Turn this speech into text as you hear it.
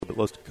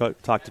but let's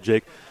talk to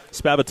Jake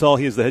Spavital.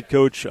 He is the head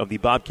coach of the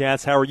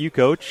Bobcats. How are you,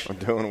 Coach? I'm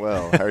doing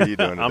well. How are you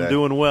doing today? I'm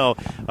doing well.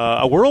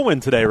 A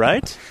whirlwind today,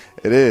 right?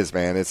 It is,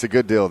 man. It's a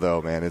good deal,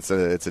 though, man. It's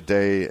a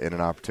day and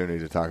an opportunity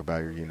to talk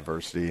about your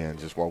university and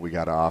just what we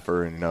got to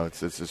offer. And, it's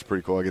just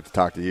pretty cool. I get to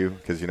talk to you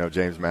because,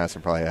 James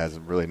Masson probably has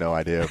really no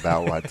idea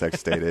about what Texas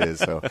State is.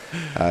 So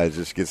it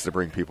just gets to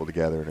bring people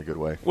together in a good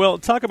way. Well,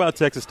 talk about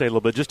Texas State a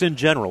little bit, just in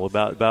general,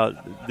 about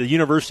the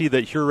university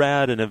that you're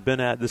at and have been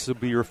at. This will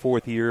be your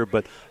fourth year,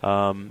 but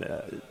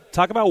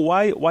talk about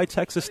why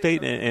Texas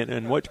State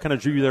and what kind of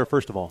drew you there,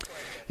 first of all.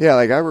 Yeah,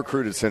 I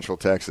recruited Central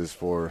Texas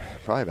for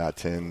probably about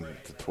 10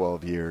 to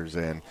 12 years,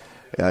 and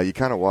you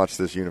kind of watch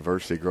this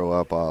university grow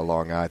up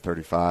along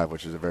I-35,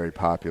 which is a very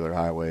popular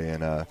highway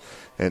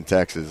in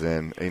Texas,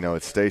 and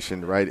it's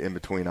stationed right in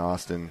between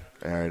Austin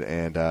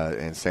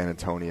and San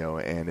Antonio,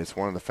 and it's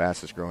one of the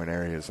fastest growing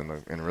areas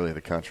in really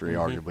the country,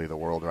 arguably the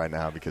world right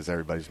now, because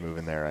everybody's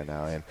moving there right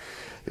now,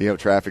 and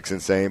traffic's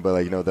insane,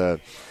 but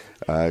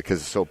because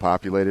it's so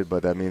populated,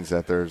 but that means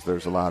that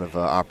there's a lot of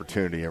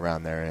opportunity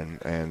around there,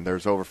 and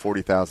there's over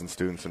 40,000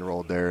 students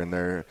enrolled there, and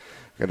they're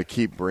going to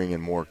keep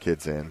bringing more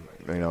kids in.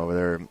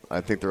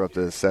 I think they're up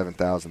to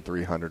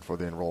 7,300 for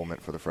the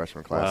enrollment for the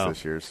freshman class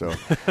this year. So,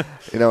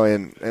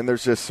 and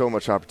there's just so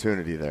much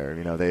opportunity there.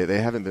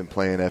 They haven't been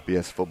playing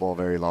FBS football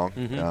very long.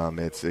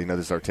 It's this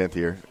is our 10th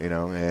year.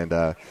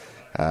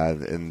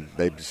 And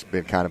they've just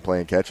been kind of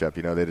playing catch up.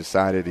 They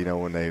decided,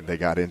 when they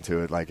got into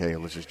it, hey,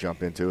 let's just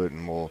jump into it,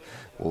 and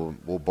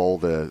we'll bowl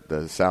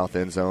the south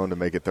end zone to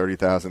make it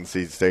 30,000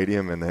 seat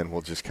stadium, and then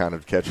we'll just kind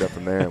of catch up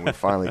from there. And we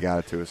finally got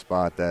it to a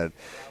spot that,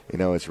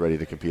 it's ready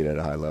to compete at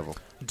a high level.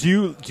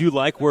 Do you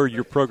like where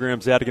your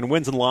program's at? Again,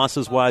 wins and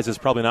losses wise is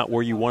probably not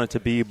where you want it to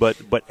be, but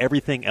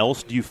everything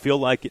else, do you feel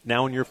like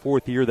now in your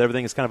fourth year that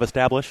everything is kind of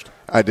established?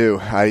 I do.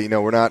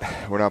 We're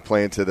not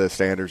playing to the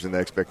standards and the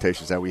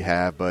expectations that we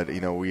have, but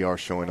we are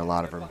showing a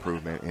lot of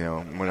improvement.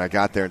 When I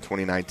got there in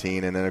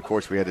 2019, and then of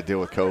course we had to deal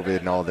with COVID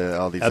and all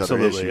these other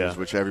issues,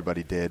 which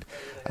everybody did.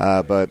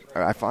 But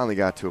I finally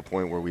got to a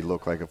point where we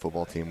look like a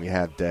football team. We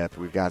have depth,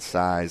 we've got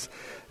size.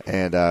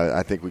 And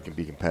I think we can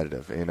be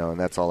competitive, and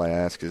that's all I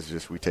ask is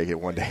just we take it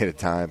one day at a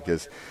time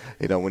because,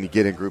 when you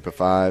get in group of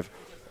five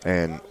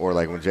or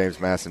when James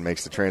Masson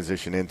makes the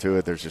transition into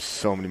it, there's just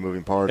so many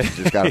moving parts.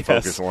 You just got to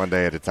focus one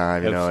day at a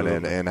time,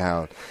 and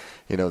how,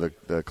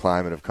 the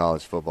climate of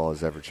college football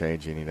is ever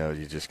changing.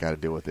 You just got to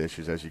deal with the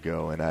issues as you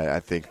go. And I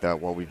think that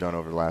what we've done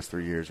over the last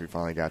 3 years, we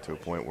finally got to a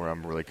point where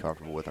I'm really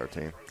comfortable with our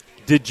team.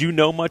 Did you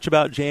know much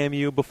about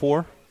JMU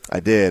before?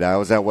 I did. I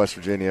was at West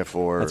Virginia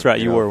for – That's right.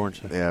 You were,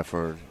 weren't you? Yeah,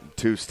 for –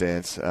 2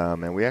 stints,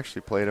 and we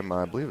actually played them,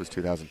 I believe it was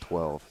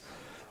 2012,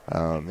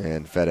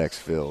 in FedEx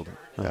Field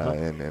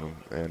in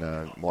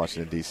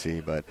Washington,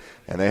 D.C.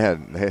 And they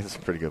had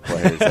some pretty good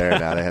players there.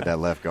 Now they had that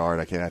left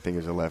guard. I think it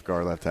was a left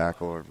guard, left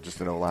tackle, or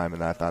just an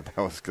O-lineman. I thought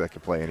that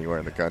could play anywhere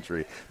in the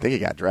country. I think he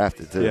got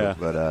drafted too.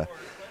 Yeah.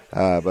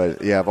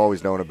 But yeah, I've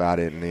always known about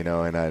it,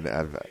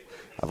 and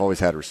I've always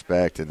had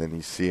respect, and then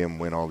you see him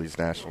win all these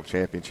national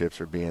championships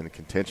or be in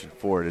contention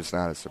for it. It's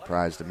not a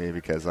surprise to me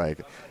because,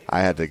 I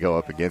had to go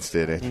up against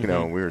it,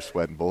 and, we were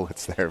sweating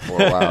bullets there for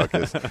a while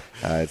because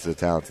it's a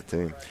talented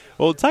team.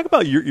 Well, talk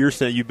about your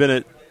stint. You've been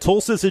at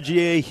Tulsa,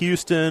 GA,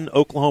 Houston,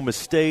 Oklahoma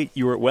State.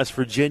 You were at West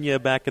Virginia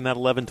back in that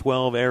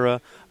 11-12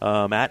 era,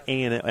 at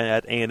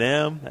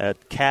A&M,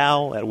 at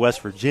Cal, at West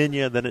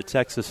Virginia, then at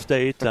Texas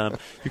State. You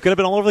could have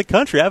been all over the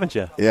country, haven't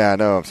you? Yeah, I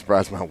know. I'm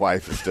surprised my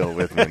wife is still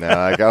with me now.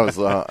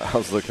 I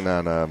was looking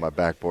on my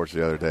back porch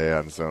the other day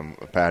on some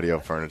patio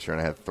furniture,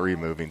 and I had 3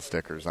 moving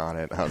stickers on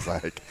it. I was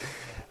like,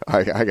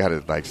 I got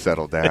to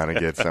settle down and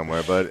get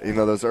somewhere. But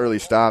those early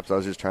stops, I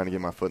was just trying to get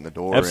my foot in the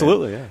door.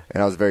 Absolutely,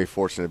 and I was very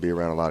fortunate to be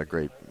around a lot of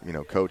great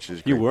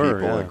coaches, great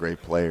people, and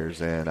great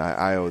players. And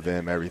I owe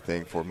them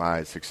everything for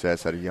my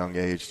success at a young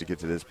age to get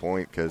to this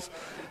point because,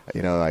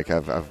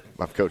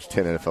 I've coached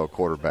 10 NFL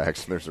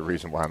quarterbacks, and there's a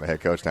reason why I'm a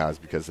head coach now is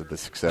because of the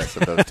success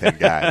of those 10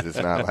 guys. It's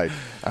not like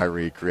I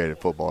recreated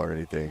football or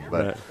anything,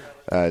 but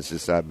it's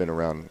just I've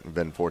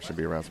been fortunate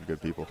to be around some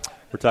good people.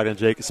 We're talking to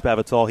Jake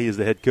Spavital. He is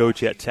the head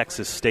coach at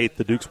Texas State.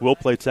 The Dukes will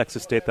play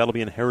Texas State. That'll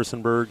be in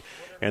Harrisonburg,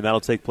 and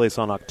that'll take place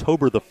on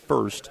October the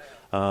 1st.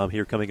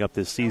 Here coming up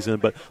this season.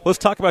 But let's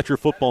talk about your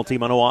football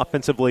team. I know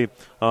offensively it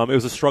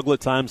was a struggle at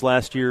times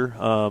last year.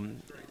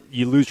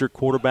 You lose your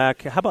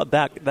quarterback. How about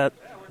that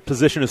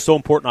position is so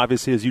important,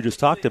 obviously, as you just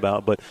talked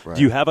about. But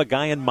do you have a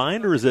guy in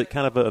mind, or is it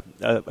kind of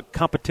a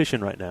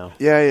competition right now?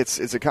 Yeah,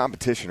 it's a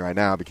competition right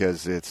now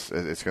because it's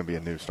going to be a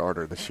new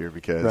starter this year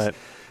because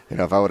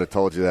if I would have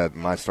told you that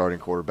my starting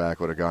quarterback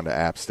would have gone to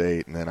App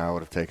State and then I would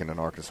have taken an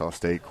Arkansas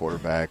State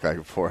quarterback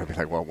before, I'd be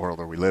like, what world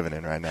are we living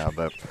in right now?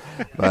 But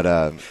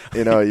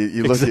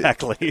you look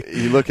exactly.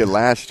 You look at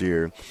last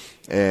year,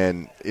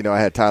 and I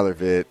had Tyler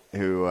Vitt,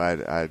 who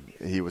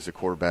he was a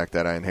quarterback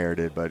that I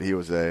inherited, but he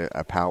was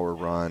a power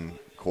run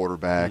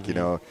quarterback, you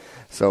know.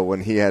 So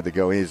when he had to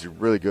go, he's a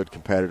really good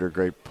competitor,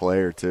 great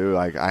player too.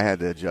 Like I had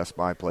to adjust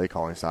my play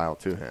calling style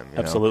to him.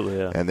 Absolutely,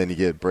 yeah. And then you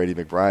get Brady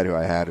McBride, who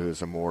I had, who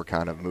is a more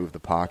kind of move the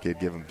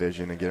pocket, give him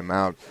vision, and get him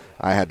out.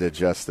 I had to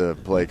adjust the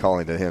play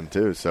calling to him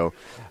too. So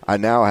I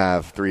now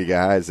have 3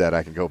 guys that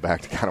I can go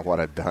back to kind of what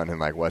I've done in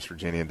like West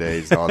Virginia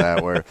days and all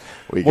that, where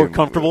we more can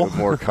comfortable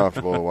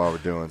while we're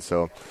doing.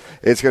 So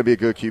it's going to be a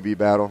good QB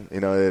battle.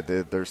 You know,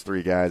 there's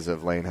 3 guys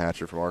of Lane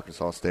Hatcher from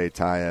Arkansas State,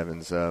 Ty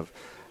Evans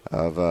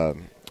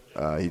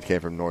he came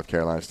from North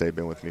Carolina State,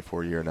 been with me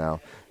for a year now.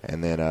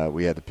 And then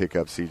we had to pick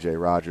up C.J.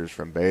 Rogers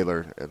from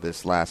Baylor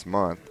this last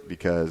month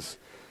because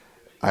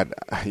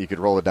you could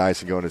roll the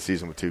dice and go into the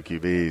season with 2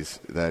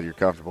 QBs that you're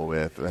comfortable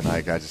with, and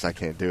I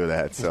can't do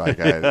that. So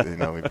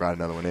we brought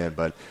another one in,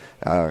 but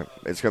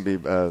it's going to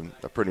be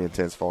a pretty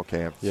intense fall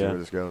camp. See where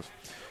this goes.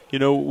 You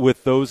know,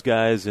 with those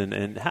guys,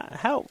 and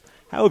how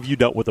have you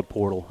dealt with the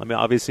portal? I mean,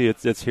 obviously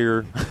it's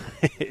here.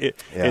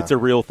 It's a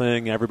real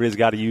thing. Everybody's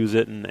got to use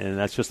it, and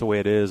that's just the way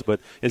it is. But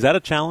is that a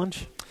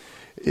challenge?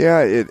 Yeah,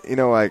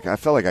 I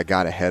felt like I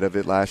got ahead of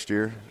it last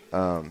year.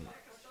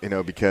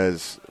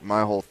 Because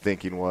my whole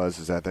thinking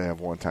is that they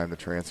have one time to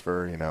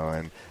transfer,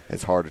 and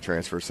it's hard to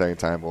transfer a second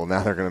time. Well,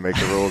 now they're going to make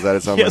the rules that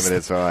it's unlimited,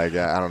 yes. So I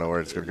don't know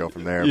where it's going to go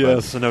from there.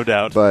 Yes, no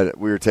doubt. But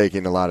we were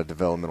taking a lot of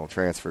developmental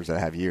transfers that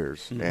have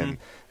years, and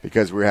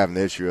because we were having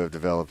the issue of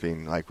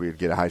developing, like we'd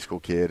get a high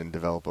school kid and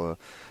develop them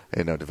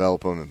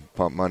and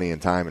pump money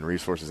and time and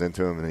resources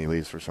into him, and then he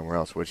leaves for somewhere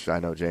else, which I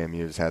know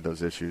JMU has had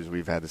those issues.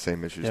 We've had the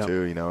same issues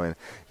too, and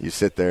you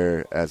sit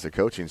there as a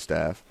coaching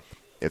staff.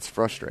 It's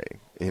frustrating,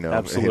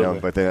 Absolutely.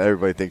 But then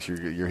everybody thinks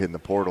you're hitting the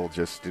portal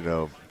just,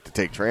 to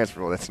take transfer.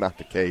 Well, that's not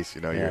the case.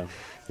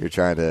 You're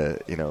trying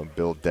to,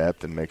 build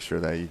depth and make sure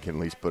that you can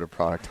at least put a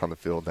product on the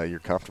field that you're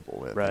comfortable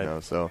with.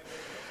 Right. So,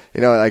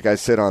 like I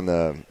sit on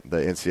the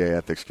NCAA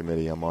ethics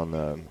committee. I'm on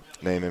the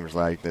name, image,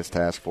 likeness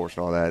task force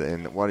and all that.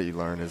 And what you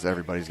learn is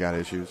everybody's got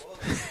issues.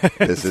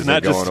 This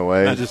isn't going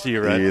away. Not just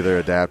you, right? You either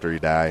adapt or you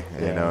die.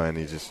 And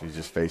you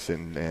just face it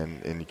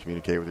and you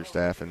communicate with your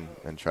staff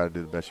and try to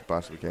do the best you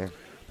possibly can.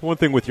 One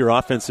thing with your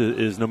offense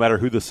is no matter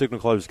who the signal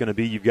caller is going to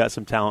be, you've got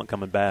some talent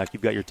coming back.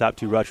 You've got your top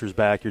 2 rushers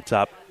back, your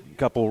top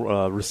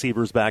couple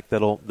receivers back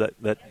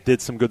that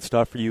did some good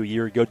stuff for you a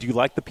year ago. Do you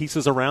like the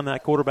pieces around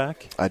that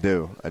quarterback? I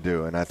do,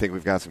 and I think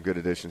we've got some good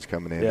additions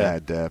coming in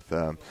at depth.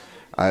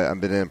 I've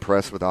been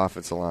impressed with the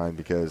offensive line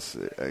because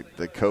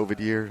the COVID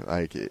year,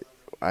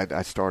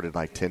 I started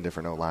 10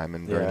 different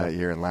O-linemen during that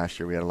year, and last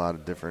year we had a lot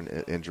of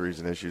different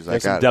injuries and issues. I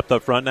got some depth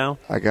up front now?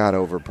 I got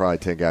over probably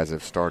 10 guys that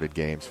have started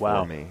games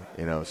for me,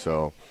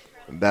 so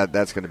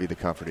that's going to be the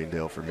comforting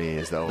deal for me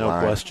is the O-line. No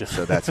question.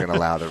 So that's going to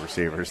allow the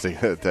receivers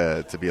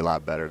to be a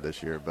lot better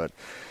this year. But,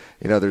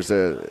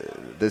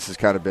 this has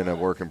kind of been a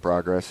work in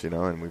progress, and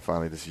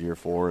this is year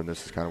 4, and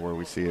this is kind of where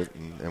we see it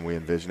and we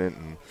envision it,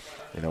 and,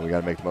 we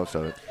got to make the most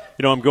of it.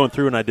 I'm going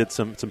through and I did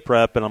some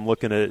prep, and I'm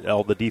looking at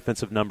all the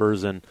defensive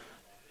numbers, and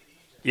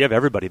you have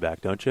everybody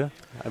back, don't you?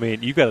 I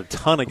mean, you've got a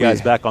ton of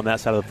guys back on that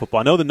side of the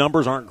football. I know the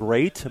numbers aren't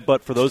great,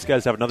 but for those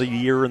guys to have another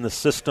year in the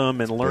system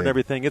and learn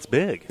everything, it's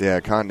big. Yeah,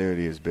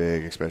 continuity is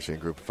big, especially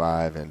in Group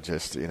 5, and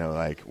just,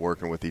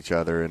 working with each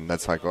other. And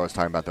that's like what I was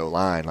talking about the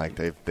O-line.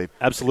 They've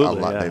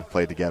absolutely, they've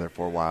played together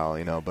for a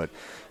while, But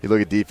you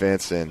look at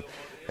defense, and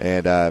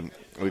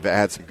we've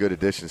had some good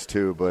additions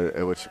too,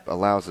 but which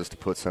allows us to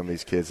put some of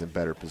these kids in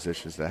better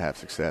positions to have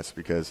success.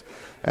 Because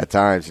at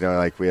times,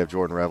 we have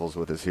Jordan Revels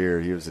with us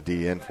here. He was a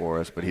DN for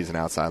us, but he's an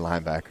outside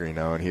linebacker,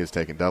 and he was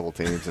taking double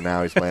teams, and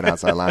now he's playing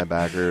outside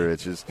linebacker.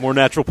 It's just more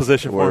natural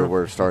position for him.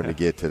 We're starting to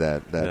get to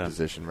that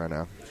position right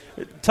now.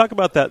 Talk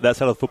about that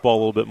side of the football a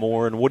little bit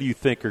more, and what do you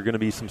think are going to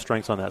be some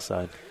strengths on that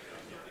side?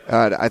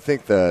 I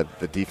think the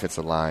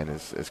defensive line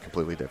is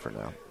completely different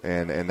now,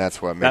 and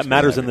that's what makes that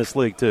matters in this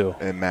league too.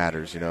 It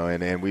matters,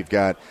 and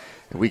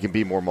we can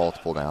be more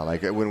multiple now.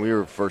 Like when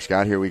we first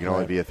got here, we can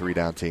only be a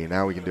 3-down team.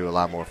 Now we can do a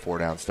lot more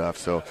 4-down stuff.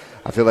 So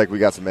I feel like we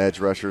got some edge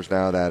rushers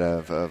now that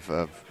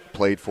have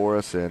played for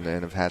us and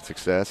have had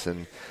success,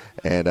 and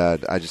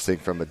I just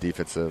think from a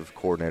defensive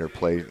coordinator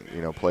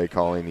play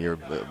calling, you're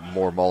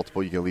more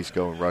multiple. You can at least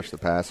go and rush the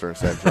passer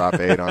instead of drop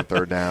 8 on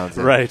 3rd downs,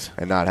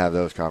 and not have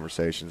those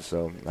conversations.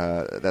 So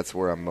that's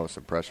where I'm most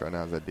impressed right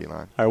now is that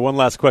D-line. All right, one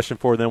last question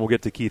for you, then we'll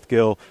get to Keith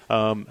Gill.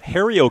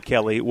 Harry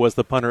O'Kelly was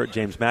the punter at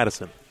James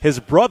Madison. His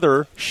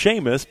brother,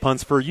 Seamus,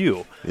 punts for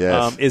you.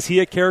 Yes. Is he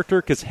a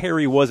character? Because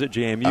Harry was at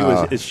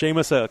JMU. Is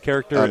Seamus a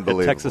character at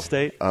Texas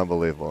State?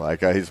 Unbelievable.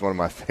 He's one of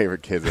my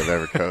favorite kids I've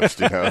ever coached.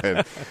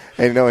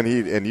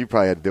 And you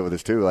probably had to deal with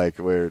this too.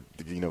 Where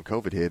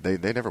COVID hit,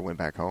 they never went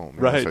back home.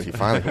 Right. So he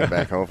finally went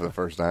back home for the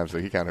first time. So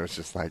he kind of was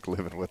just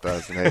living with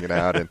us and hanging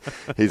out. And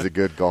he's a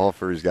good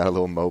golfer. He's got a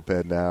little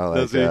moped now.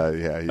 Does he?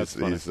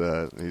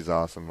 He's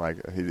awesome.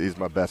 He's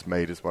my best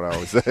mate is what I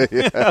always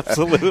say.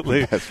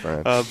 Absolutely. Best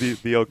friend.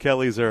 The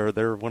O'Kellys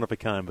they're one of a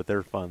kind, but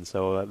they're fun.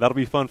 So that'll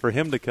be fun for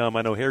him to come.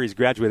 I know Harry's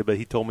graduated, but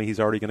he told me he's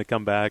already going to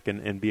come back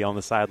and be on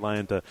the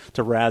sideline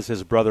to razz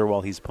his brother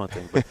while he's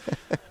punting. But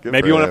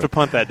maybe you won't have to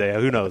punt that day.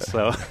 Who knows?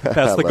 So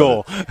that's the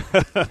goal.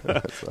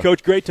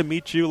 Coach, great to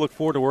meet you. Look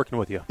forward to working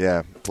with you.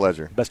 Yeah,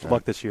 pleasure. Best of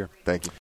luck this year. Thank you.